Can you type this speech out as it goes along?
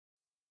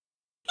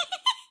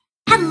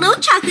Hello,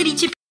 chocolatey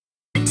chip.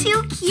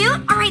 Too cute.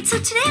 All right, so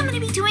today I'm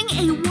going to be doing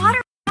a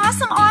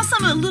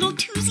awesome little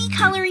Twozie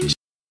coloring.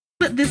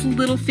 Put this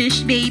little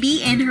fish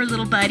baby and her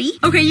little buddy.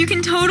 Okay, you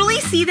can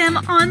totally see them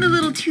on the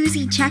little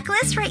Twozie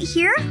checklist right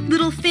here.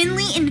 Little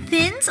Finley and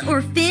Finns,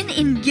 or Finn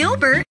and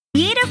Gilbert.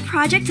 Creative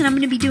project, and I'm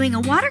going to be doing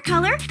a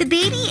watercolor, the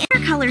baby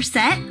watercolor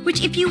set,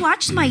 which if you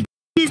watched my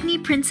Disney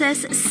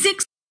Princess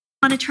 6,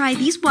 want to try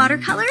these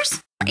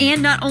watercolors.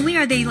 And not only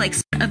are they like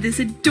of this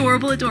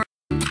adorable.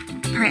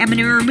 All right, I'm going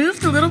to remove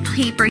the little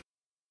paper.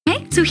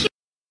 Okay, so here,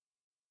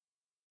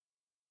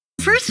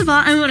 first of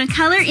all, I want to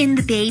color in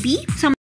the baby. So I'm